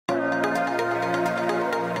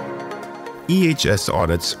EHS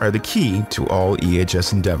audits are the key to all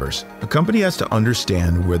EHS endeavors. A company has to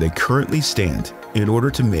understand where they currently stand in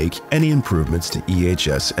order to make any improvements to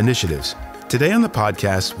EHS initiatives. Today on the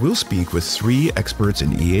podcast, we'll speak with 3 experts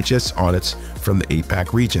in EHS audits from the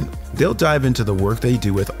APAC region. They'll dive into the work they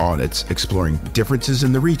do with audits, exploring differences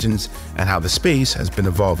in the regions and how the space has been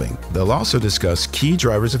evolving. They'll also discuss key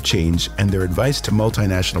drivers of change and their advice to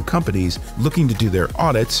multinational companies looking to do their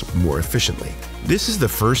audits more efficiently. This is the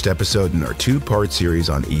first episode in our 2-part series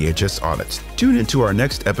on EHS audits. Tune into our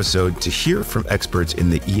next episode to hear from experts in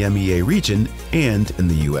the EMEA region and in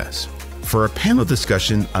the US. For our panel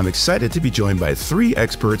discussion, I'm excited to be joined by 3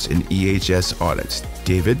 experts in EHS audits: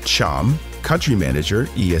 David Cham, Country Manager,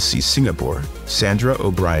 ESC Singapore; Sandra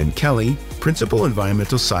O'Brien-Kelly, Principal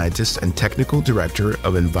Environmental Scientist and Technical Director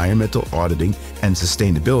of Environmental Auditing and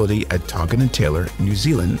Sustainability at Tonkin & Taylor, New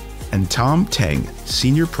Zealand; and Tang,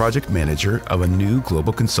 Senior Project Manager of Anew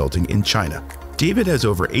Global Consulting in China. David has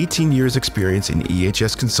over 18 years experience in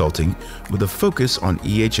EHS consulting with a focus on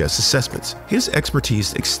EHS assessments. His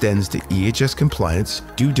expertise extends to EHS compliance,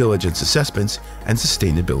 due diligence assessments, and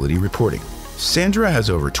sustainability reporting. Sandra has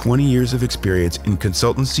over 20 years of experience in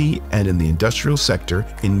consultancy and in the industrial sector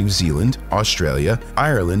in New Zealand, Australia,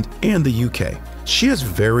 Ireland, and the UK. She has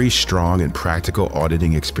very strong and practical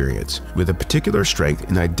auditing experience, with a particular strength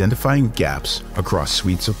in identifying gaps across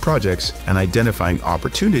suites of projects and identifying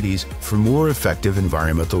opportunities for more effective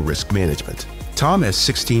environmental risk management. Tom has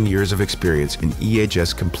 16 years of experience in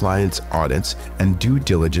EHS compliance audits and due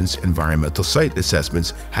diligence environmental site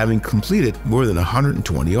assessments, having completed more than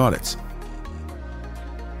 120 audits.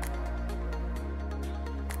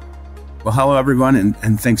 Well, hello, everyone,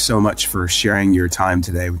 and thanks so much for sharing your time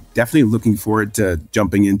today. Definitely looking forward to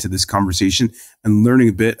jumping into this conversation and learning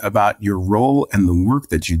a bit about your role and the work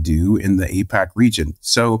that you do in the APAC region.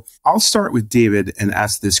 So I'll start with David and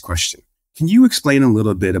ask this question. Can you explain a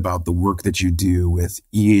little bit about the work that you do with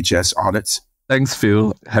EHS audits? Thanks,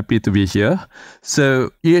 Phil. Happy to be here. So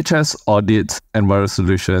EHS Audits, Enviro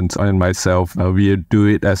Solutions, and myself, we do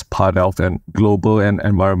it as part of a global and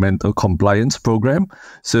environmental compliance program.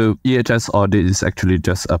 So EHS Audit is actually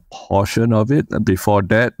just a portion of it. Before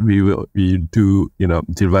that, we do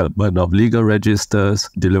development of legal registers,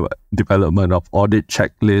 development of audit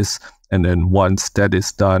checklists. And then once that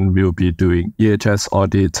is done, we'll be doing EHS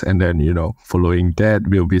audits. And then, following that,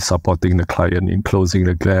 we'll be supporting the client in closing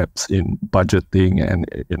the gaps in budgeting and,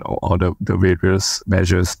 all the various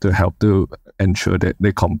measures to help to ensure that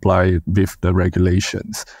they comply with the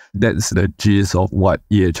regulations. That's the gist of what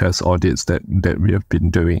EHS audits that we have been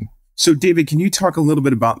doing. So, David, can you talk a little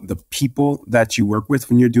bit about the people that you work with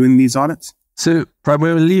when you're doing these audits? So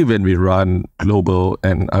primarily when we run global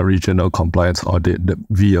and a regional compliance audit,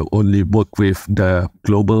 we only work with the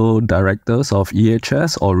global directors of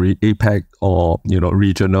EHS or APAC or,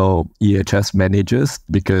 regional EHS managers,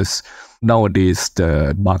 because nowadays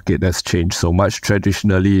the market has changed so much.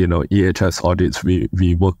 Traditionally, EHS audits,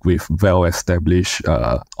 we work with well-established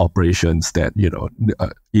operations that,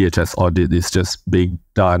 EHS audit is just being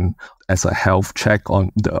done as a health check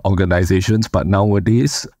on the organizations. But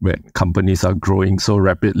nowadays, when companies are growing so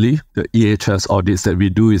rapidly, the EHS audits that we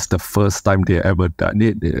do is the first time they ever done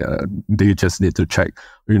it. They just need to check,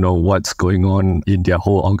 what's going on in their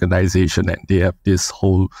whole organization. And they have this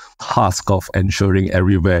whole task of ensuring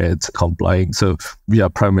everywhere it's complying. So we are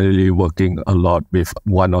primarily working a lot with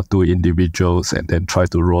 1 or 2 individuals and then try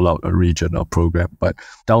to roll out a regional program. But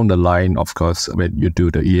down the line, of course, when you do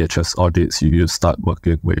the EHS audits, you start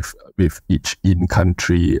working with each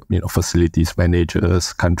in-country, facilities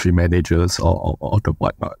managers, country managers, or the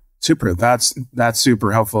whatnot. Super. That's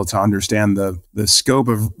super helpful to understand the scope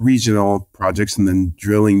of regional projects and then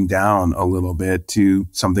drilling down a little bit to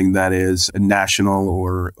something that is national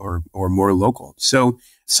or more local. So,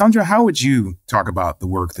 Sandra, how would you talk about the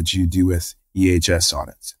work that you do with EHS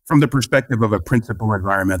audits from the perspective of a principal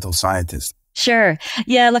environmental scientist? Sure.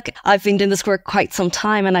 Yeah, look, I've been doing this work quite some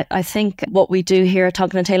time, and I think what we do here at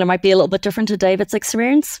Tonkin & Taylor might be a little bit different to David's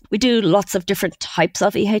experience. We do lots of different types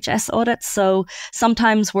of EHS audits. So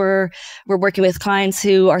sometimes we're working with clients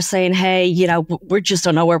who are saying, hey, we just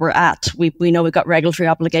don't know where we're at. We know we've got regulatory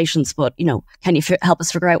obligations, but, can you help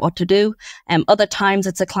us figure out what to do? Other times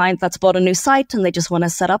it's a client that's bought a new site and they just want to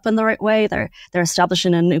set up in the right way. They're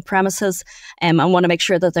establishing a new premises and want to make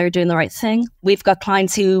sure that they're doing the right thing. We've got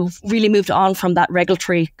clients who really moved on from that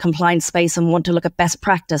regulatory compliance space and want to look at best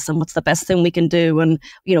practice and what's the best thing we can do and,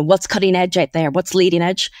 what's cutting edge out there, what's leading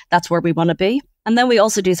edge. That's where we want to be. And then we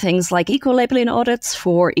also do things like eco-labeling audits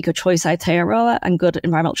for Eco-Choice Aotearoa and Good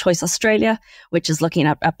Environmental Choice Australia, which is looking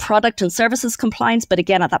at product and services compliance, but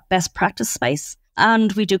again, at that best practice space.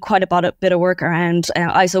 And we do quite a bit of work around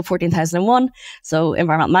ISO 14001, so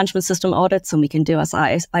environmental management system audits, and we can do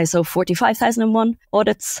ISO 45001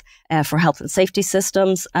 audits for health and safety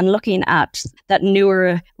systems, and looking at that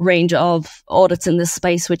newer range of audits in this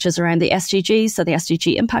space, which is around the SDGs, so the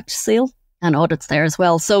SDG impact seal, and audits there as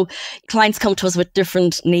well. So clients come to us with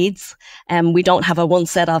different needs, and we don't have a one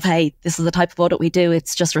set of, hey, this is the type of audit we do.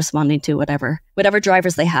 It's just responding to whatever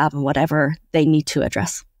drivers they have and whatever they need to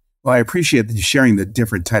address. Well, I appreciate that you're sharing the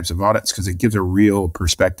different types of audits because it gives a real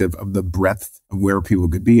perspective of the breadth of where people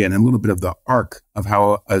could be and a little bit of the arc of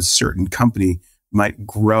how a certain company might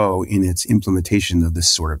grow in its implementation of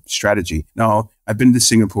this sort of strategy. Now, I've been to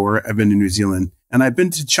Singapore, I've been to New Zealand, and I've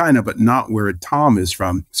been to China, but not where Tom is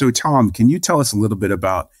from. So Tom, can you tell us a little bit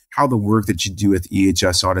about how the work that you do with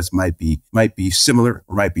EHS audits might be similar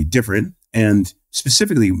or might be different? And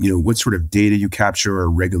specifically, what sort of data you capture or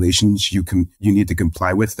regulations you need to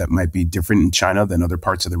comply with that might be different in China than other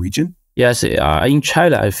parts of the region? Yes, in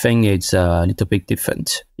China, I think it's a little bit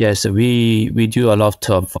different. Yes, we do a lot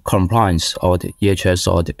of compliance audit, EHS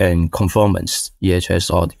audit, and conformance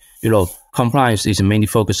EHS audit. Compliance is mainly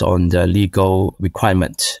focused on the legal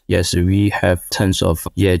requirement. Yes, we have tons of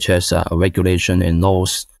EHS regulation and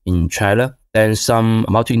laws in China. Then some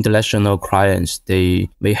multinational clients, they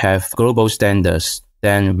may have global standards.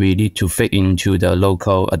 Then we need to fit into the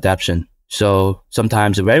local adaptation. So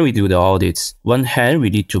sometimes when we do the audits, one hand, we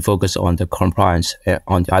need to focus on the compliance. And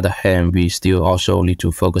on the other hand, we still also need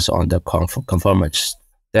to focus on the conformance.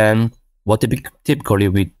 Then what typically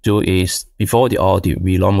we do is before the audit,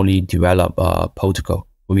 we normally develop a protocol.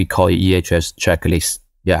 We call it EHS checklist.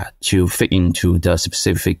 Yeah, to fit into the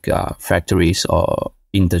specific factories or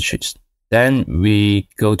industries. Then we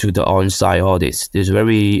go to the on-site audits. There's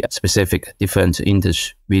very specific different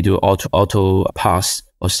industry. We do auto parts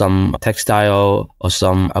or some textile or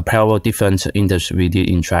some apparel different industry we did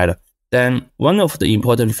in China. Then one of the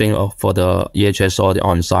important things for the EHS audit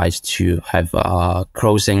on-site is to have a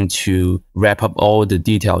closing to wrap up all the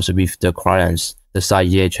details with the clients, the site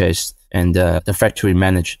EHS and the factory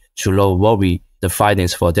manager to know what the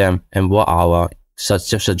findings for them and what our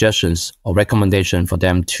suggestions or recommendation for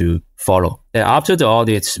them to follow. And after the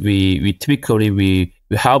audits, we typically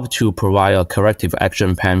help to provide a corrective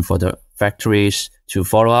action plan for the factories to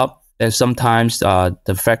follow up. And sometimes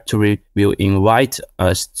the factory will invite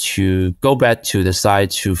us to go back to the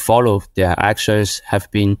site to follow their actions have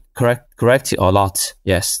been corrected or not.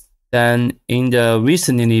 Yes. Then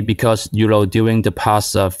recently, because during the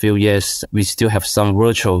past few years, we still have some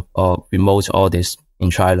virtual or remote audits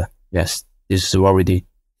in China. Yes. This is what we did.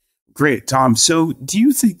 Great, Tom. So do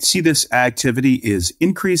you see this activity is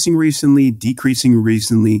increasing recently, decreasing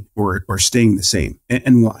recently, or staying the same?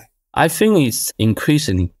 And why? I think it's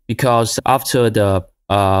increasing because after the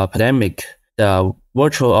pandemic, the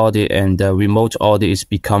virtual audit and the remote audit is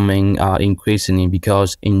becoming increasingly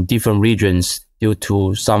because in different regions, due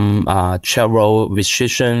to some travel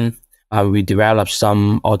restriction, we developed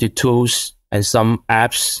some audit tools and some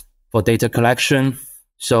apps for data collection.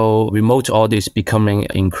 So remote audits becoming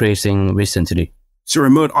increasing recently. So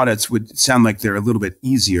remote audits would sound like they're a little bit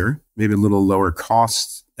easier, maybe a little lower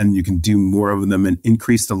cost, and you can do more of them and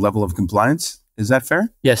increase the level of compliance. Is that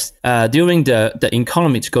fair? Yes. During the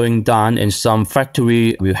economy is going down and some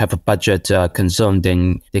factory will have a budget concern,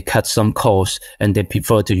 then they cut some costs and they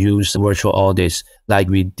prefer to use virtual audits like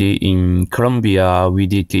we did in Colombia, we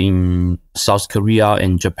did in South Korea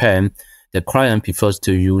and Japan. The client prefers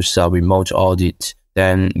to use remote audit.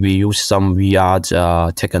 Then we use some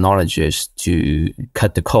VR technologies to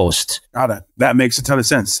cut the cost. Got it. That makes a ton of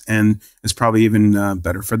sense. And it's probably even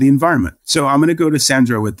better for the environment. So I'm going to go to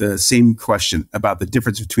Sandra with the same question about the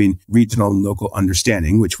difference between regional and local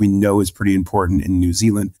understanding, which we know is pretty important in New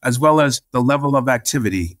Zealand, as well as the level of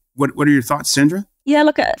activity. What are your thoughts, Sandra? Yeah,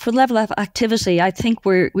 look, for the level of activity, I think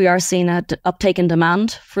we are seeing an uptake in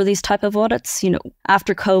demand for these type of audits.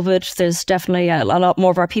 After COVID, there's definitely a lot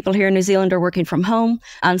more of our people here in New Zealand are working from home.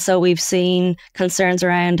 And so we've seen concerns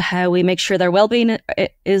around how we make sure their well-being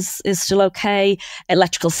is still okay,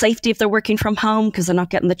 electrical safety if they're working from home because they're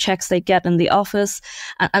not getting the checks they get in the office,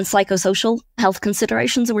 and psychosocial health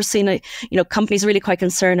considerations. And we're seeing, companies really quite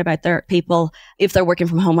concerned about their people. If they're working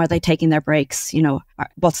from home, are they taking their breaks?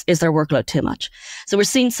 Is their workload too much? So we're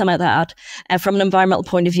seeing some of that. From an environmental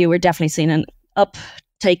point of view, we're definitely seeing an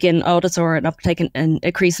uptake in audits or an uptake in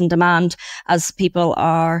increase in demand as people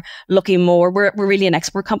are looking more. We're really an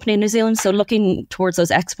export company in New Zealand, so looking towards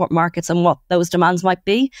those export markets and what those demands might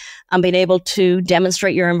be and being able to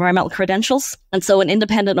demonstrate your environmental credentials. And so an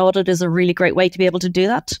independent audit is a really great way to be able to do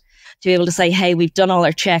that, to be able to say, hey, we've done all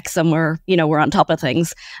our checks and we're on top of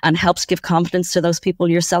things, and helps give confidence to those people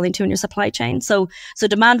you're selling to in your supply chain. So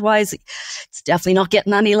demand wise, it's definitely not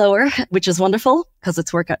getting any lower, which is wonderful because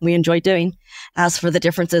it's work we enjoy doing. As for the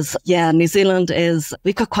differences, New Zealand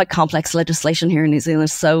we've got quite complex legislation here in New Zealand.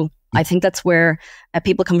 So I think that's where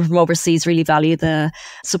people coming from overseas really value the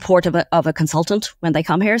support of a consultant when they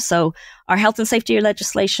come here. So our health and safety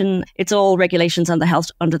legislation, it's all regulations under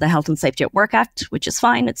the Health and Safety at Work Act, which is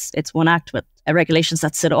fine. It's one act with regulations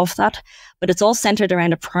that sit off that. But it's all centered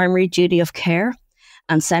around a primary duty of care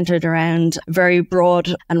and centered around a very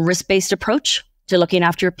broad and risk-based approach to looking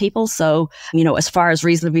after your people. So, as far as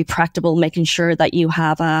reasonably practical, making sure that you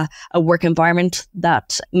have a work environment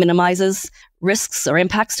that minimizes risks or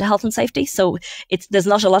impacts to health and safety. So there's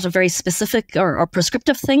not a lot of very specific or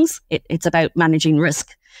prescriptive things. It's about managing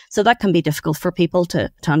risk. So that can be difficult for people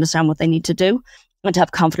to understand what they need to do and to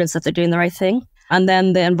have confidence that they're doing the right thing. And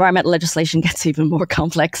then the environmental legislation gets even more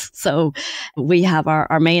complex. So we have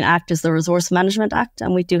our main act is the Resource Management Act,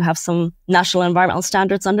 and we do have some national environmental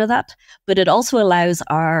standards under that. But it also allows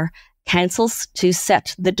our councils to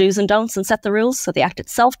set the do's and don'ts and set the rules. So the act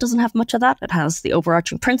itself doesn't have much of that. It has the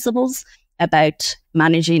overarching principles about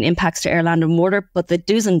managing impacts to air, land and water, but the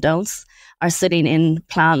do's and don'ts are sitting in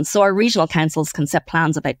plans. So our regional councils can set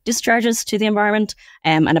plans about discharges to the environment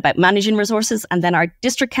and about managing resources. And then our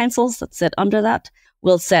district councils that sit under that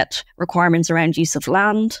will set requirements around use of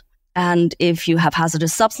land. And if you have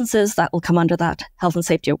hazardous substances, that will come under that Health and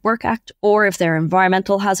Safety at Work Act, or if there are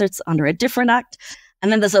environmental hazards under a different act.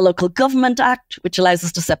 And then there's a Local Government Act, which allows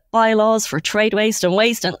us to set bylaws for trade waste and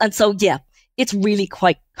waste. And so, it's really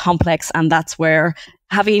quite complex. And that's where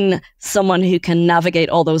having someone who can navigate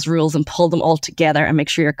all those rules and pull them all together and make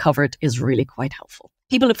sure you're covered is really quite helpful.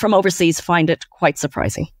 People from overseas find it quite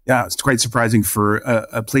surprising. Yeah, it's quite surprising for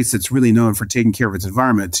a place that's really known for taking care of its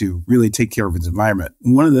environment to really take care of its environment.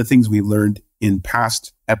 One of the things we learned in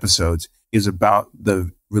past episodes is about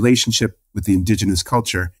the relationship with the indigenous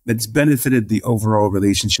culture that's benefited the overall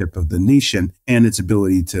relationship of the nation and its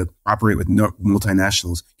ability to operate with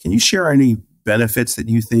multinationals. Can you share any benefits that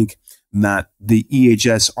you think that the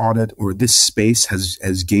EHS audit or this space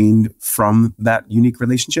has gained from that unique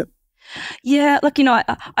relationship? Yeah, look,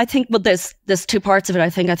 I think there's two parts of it. I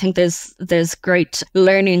think there's great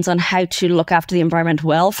learnings on how to look after the environment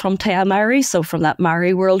well from Te Ao Maori. So from that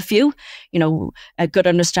Maori worldview, a good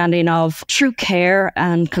understanding of true care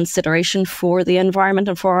and consideration for the environment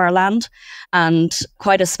and for our land, and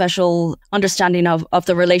quite a special understanding of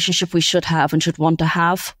the relationship we should have and should want to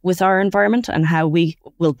have with our environment and how we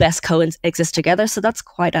will best coexist together. So that's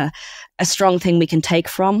quite a strong thing we can take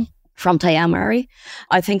from Te Ao Maori.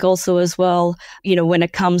 I think also as well, when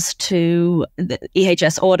it comes to the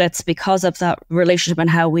EHS audits, because of that relationship and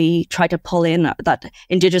how we try to pull in that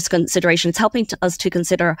Indigenous consideration, it's helping us to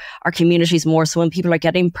consider our communities more. So when people are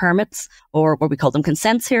getting permits, or what we call them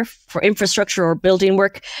consents here, for infrastructure or building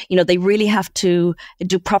work, they really have to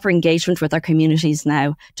do proper engagement with our communities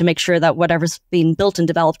now to make sure that whatever's being built and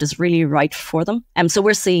developed is really right for them. So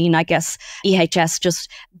we're seeing, I guess, EHS just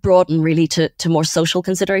broaden really to more social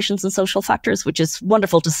considerations and social factors, which is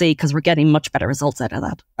wonderful to see because we're getting much better results out of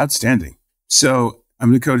that. Outstanding. So I'm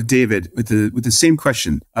going to go to David with the same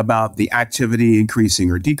question about the activity increasing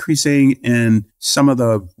or decreasing and some of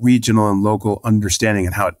the regional and local understanding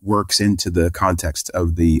and how it works into the context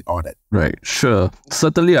of the audit. Right, sure.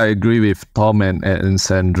 Certainly, I agree with Tom and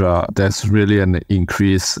Sandra. There's really an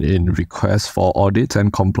increase in requests for audit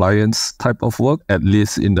and compliance type of work, at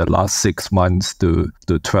least in the last 6 months to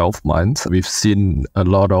 12 months. We've seen a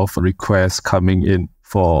lot of requests coming in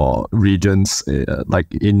for regions like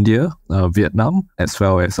India, Vietnam, as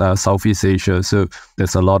well as Southeast Asia. So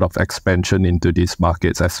there's a lot of expansion into these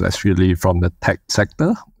markets, especially from the tech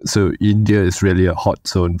sector. So India is really a hot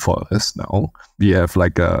zone for us now. We have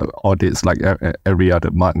audits like every other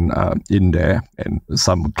month in there, and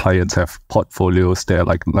some clients have portfolios there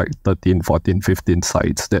like 13, 14, 15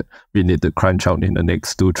 sites that we need to crunch out in the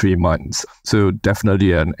next 2-3 months. So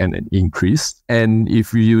definitely an increase. And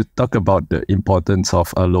if you talk about the importance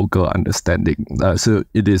of a local understanding, so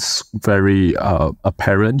it is very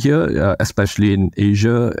apparent here, especially in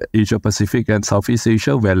Asia Pacific and Southeast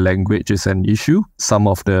Asia, where language is an issue. Some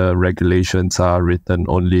of the regulations are written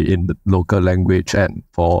only in the local language, and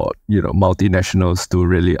for multinationals to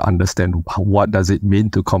really understand what does it mean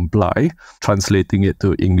to comply, translating it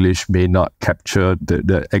to English may not capture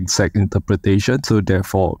the exact interpretation. So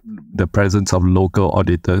therefore, the presence of local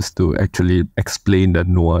auditors to actually explain the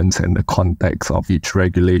nuance and the context of each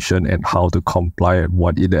regulation and how to comply and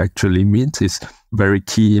what it actually means is very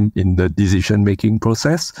key in the decision-making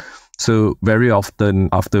process. So very often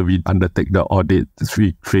after we undertake the audit,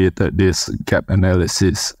 we created this gap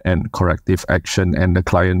analysis and corrective action, and the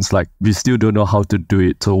clients we still don't know how to do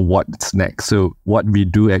it. So what's next? So what we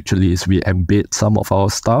do actually is we embed some of our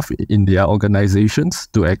staff in their organizations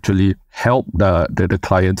to actually help the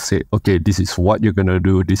client say, okay, this is what you're going to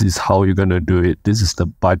do. This is how you're going to do it. This is the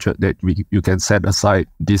budget that you can set aside.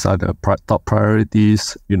 These are the top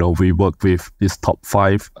priorities. We work with these top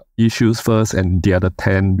 5 issues first, and the other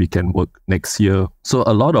 10 we can work next year. So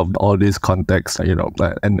a lot of all this context,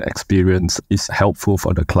 and experience is helpful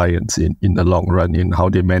for the clients in the long run in how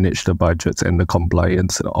they manage the budgets and the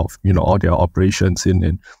compliance of, all their operations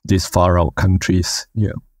in these far out countries.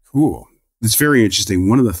 Yeah. Cool. It's very interesting.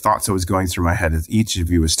 One of the thoughts that was going through my head as each of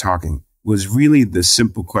you was talking was really the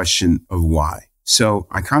simple question of why. So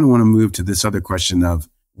I kind of want to move to this other question of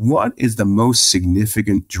what is the most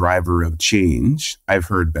significant driver of change? I've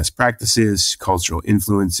heard best practices, cultural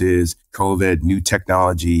influences, COVID, new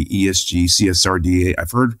technology, ESG, CSRD.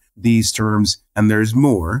 I've heard these terms, and there's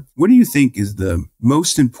more. What do you think is the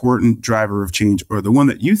most important driver of change, or the one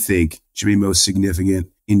that you think should be most significant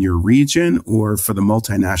in your region or for the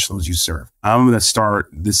multinationals you serve? I'm going to start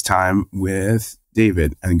this time with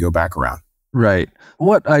David and go back around. Right.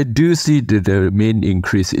 What I do see the main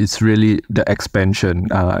increase is really the expansion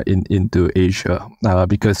into Asia,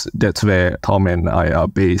 because that's where Tom and I are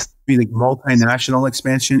based. You think multinational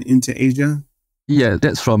expansion into Asia? Yeah,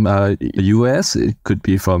 that's from US. It could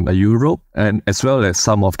be from Europe, and as well as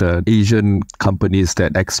some of the Asian companies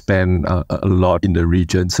that expand a lot in the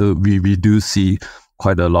region. So we do see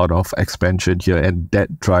quite a lot of expansion here, and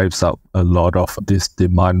that drives up a lot of this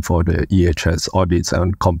demand for the EHS audits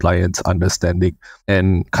and compliance understanding.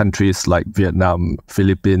 And countries like Vietnam,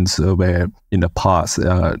 Philippines, where in the past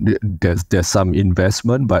there's some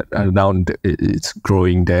investment, but now it's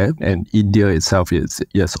growing there. And India itself is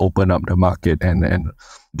opened up the market, and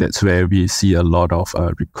that's where we see a lot of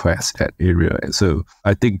requests that area. And so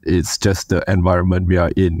I think it's just the environment we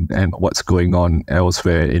are in and what's going on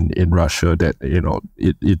elsewhere in Russia that,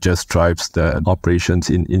 it just drives the operations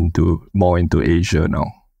into Asia now.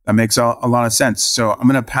 That makes a lot of sense. So I'm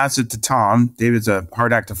going to pass it to Tom. David's a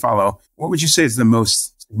hard act to follow. What would you say is the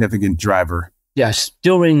most significant driver? Yes,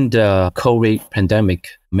 during the COVID pandemic,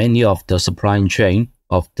 many of the supply chain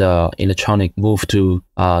of the electronic moved to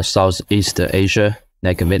Southeast Asia,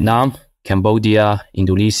 like Vietnam, Cambodia,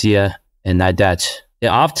 Indonesia, and like that. And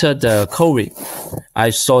after the COVID, I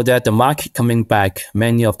saw that the market coming back,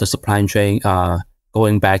 many of the supply chain are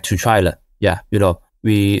going back to China. Yeah,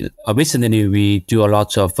 we recently we do a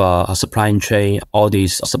lot of supply chain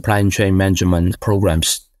audits, supply chain management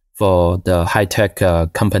programs for the high-tech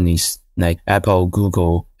companies like Apple,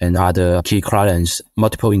 Google, and other key clients,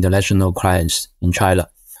 multiple international clients in China.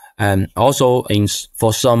 And also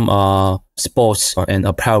for some sports and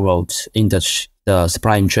apparel industry, the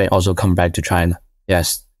supply chain also come back to China.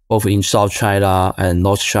 Yes, both in South China and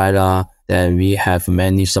North China. Then we have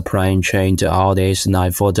many supply chain audits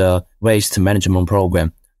like for the waste management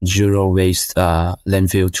program, zero waste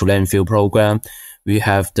landfill to landfill program. We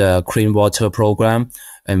have the clean water program,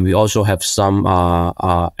 and we also have some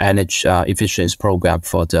energy efficiency program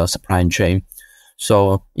for the supply chain.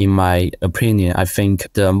 So in my opinion, I think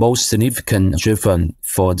the most significant driven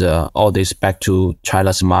for all this back to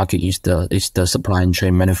China's market is the supply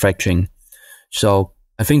chain manufacturing. So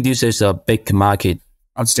I think this is a big market.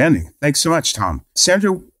 Outstanding. Thanks so much, Tom.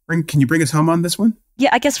 Sandra, can you bring us home on this one? Yeah,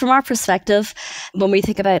 I guess from our perspective, when we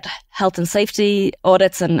think about health and safety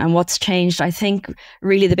audits and what's changed, I think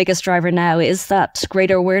really the biggest driver now is that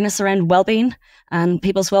greater awareness around well-being and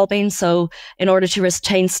people's well-being. So in order to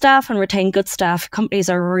retain staff and retain good staff, companies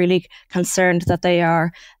are really concerned that they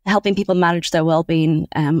are helping people manage their well-being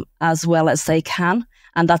as well as they can.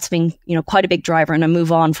 And that's been, quite a big driver and a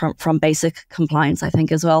move on from basic compliance, I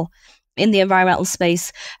think, as well. In the environmental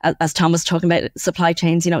space, as Tom was talking about supply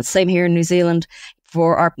chains, it's the same here in New Zealand.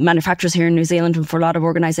 For our manufacturers here in New Zealand and for a lot of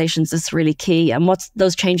organizations, it's really key. And what's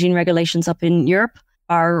those changing regulations up in Europe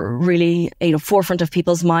are really, forefront of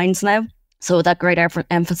people's minds now. So that great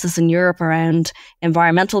emphasis in Europe around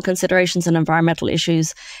environmental considerations and environmental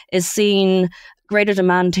issues is seeing greater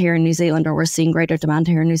demand here in New Zealand, or we're seeing greater demand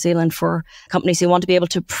here in New Zealand for companies who want to be able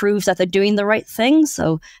to prove that they're doing the right thing.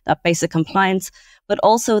 So that basic compliance, but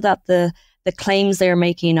also that the claims they're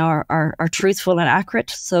making are truthful and accurate.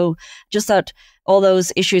 So just that all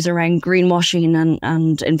those issues around greenwashing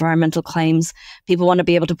and environmental claims, people want to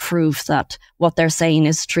be able to prove that what they're saying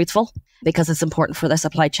is truthful because it's important for their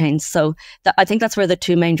supply chains. So I think that's where the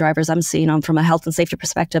two main drivers I'm seeing on from a health and safety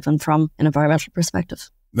perspective and from an environmental perspective.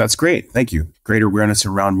 That's great. Thank you. Greater awareness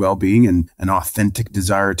around well-being and an authentic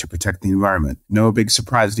desire to protect the environment. No big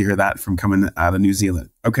surprise to hear that from coming out of New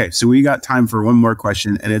Zealand. Okay, so we got time for one more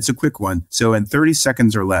question, and it's a quick one. So in 30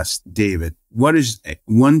 seconds or less, David, what is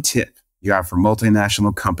one tip you have for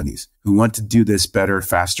multinational companies who want to do this better,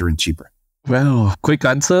 faster, and cheaper? Well, quick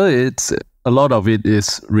answer, it's a lot of it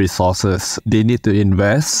is resources. They need to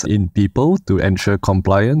invest in people to ensure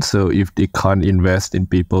compliance. So if they can't invest in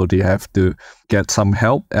people, they have to get some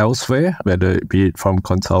help elsewhere, whether it be it from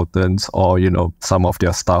consultants or, some of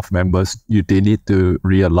their staff members. They need to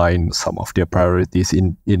realign some of their priorities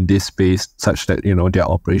in this space such that, their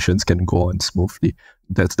operations can go on smoothly.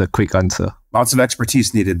 That's the quick answer. Lots of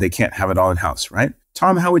expertise needed. They can't have it all in-house, right?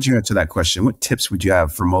 Tom, how would you answer that question? What tips would you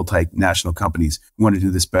have for multinational companies who want to do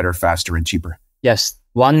this better, faster, and cheaper? Yes.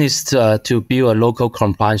 One is to build a local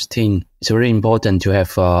compliance team. It's very important to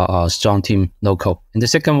have a strong team local. And the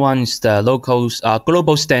second one is the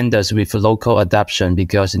global standards with local adaptation,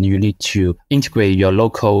 because you need to integrate your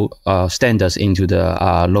local standards into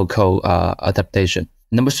the local adaptation.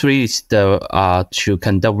 Number three is to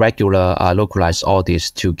conduct regular localized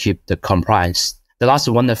audits to keep the compliance. The last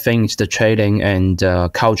one, I think, is the training and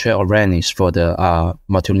culture awareness for the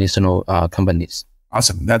multinational companies.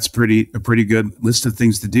 Awesome. That's a pretty good list of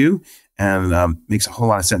things to do, and makes a whole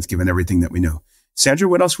lot of sense given everything that we know. Sandra,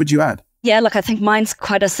 what else would you add? Yeah, look, I think mine's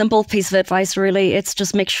quite a simple piece of advice, really. It's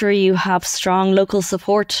just make sure you have strong local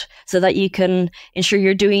support so that you can ensure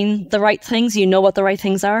you're doing the right things, you know what the right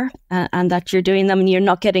things are, and that you're doing them and you're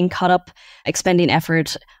not getting caught up expending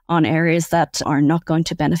effort on areas that are not going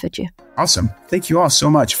to benefit you. Awesome. Thank you all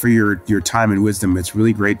so much for your time and wisdom. It's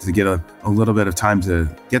really great to get a little bit of time to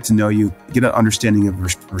get to know you, get an understanding of your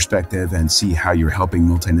perspective, and see how you're helping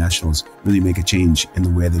multinationals really make a change in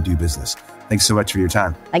the way they do business. Thanks so much for your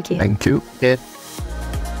time. Thank you. Thank you. Yeah.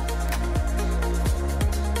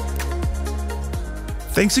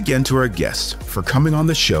 Thanks again to our guests for coming on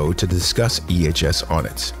the show to discuss EHS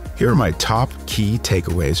audits. Here are my top key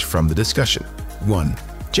takeaways from the discussion. 1.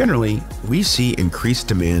 Generally, we see increased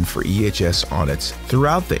demand for EHS audits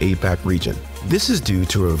throughout the APAC region. This is due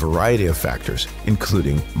to a variety of factors,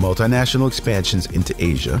 including multinational expansions into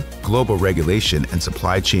Asia, global regulation and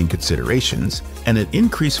supply chain considerations, and an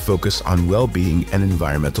increased focus on well-being and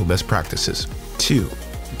environmental best practices. 2.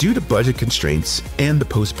 Due to budget constraints and the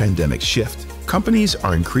post-pandemic shift, companies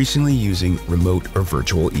are increasingly using remote or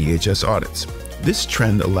virtual EHS audits. This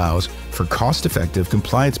trend allows for cost-effective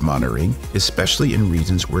compliance monitoring, especially in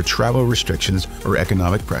regions where travel restrictions or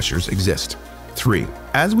economic pressures exist. 3.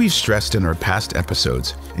 As we've stressed in our past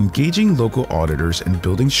episodes, engaging local auditors and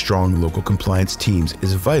building strong local compliance teams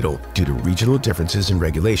is vital due to regional differences in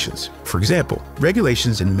regulations. For example,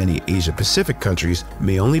 regulations in many Asia-Pacific countries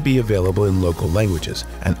may only be available in local languages,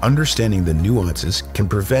 and understanding the nuances can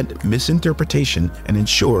prevent misinterpretation and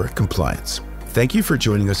ensure compliance. Thank you for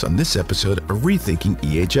joining us on this episode of Rethinking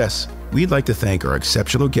EHS. We'd like to thank our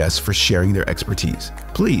exceptional guests for sharing their expertise.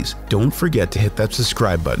 Please don't forget to hit that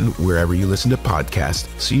subscribe button wherever you listen to podcasts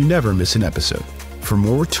so you never miss an episode. For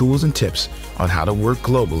more tools and tips on how to work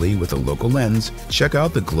globally with a local lens, check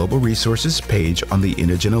out the Global Resources page on the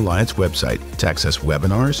Inogen Alliance website to access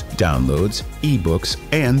webinars, downloads, ebooks,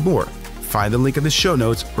 and more. Find the link in the show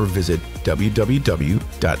notes or visit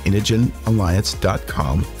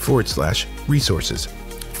www.inogenalliance.com/resources.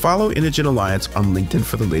 Follow Inogen Alliance on LinkedIn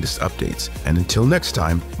for the latest updates. And until next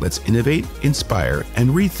time, let's innovate, inspire, and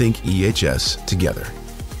rethink EHS together.